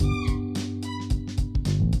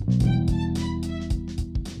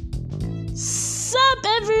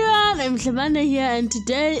I'm Shavana here, and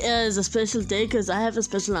today is a special day because I have a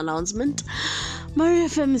special announcement. Mario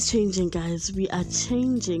FM is changing, guys. We are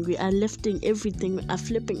changing. We are lifting everything. We are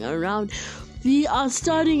flipping around. We are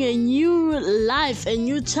starting a new life, a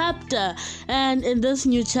new chapter. And in this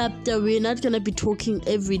new chapter, we're not going to be talking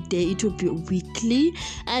every day. It will be weekly.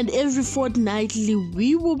 And every fortnightly,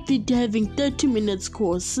 we will be having 30 minutes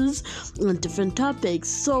courses on different topics.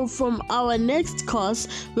 So from our next course,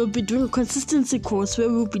 we'll be doing a consistency course where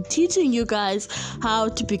we'll be teaching you guys how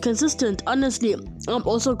to be consistent. Honestly, I'm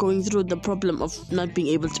also going through the problem of not being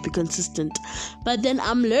able to be consistent. But then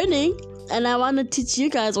I'm learning. And I want to teach you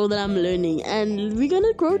guys all that I'm learning. And we're going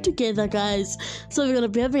to grow together, guys. So we're going to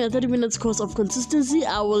be having a 30 minutes course of consistency.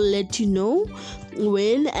 I will let you know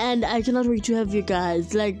when. And I cannot wait to have you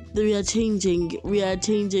guys. Like, we are changing. We are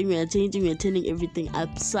turning everything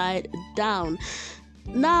upside down.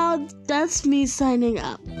 Now, that's me signing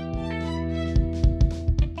up.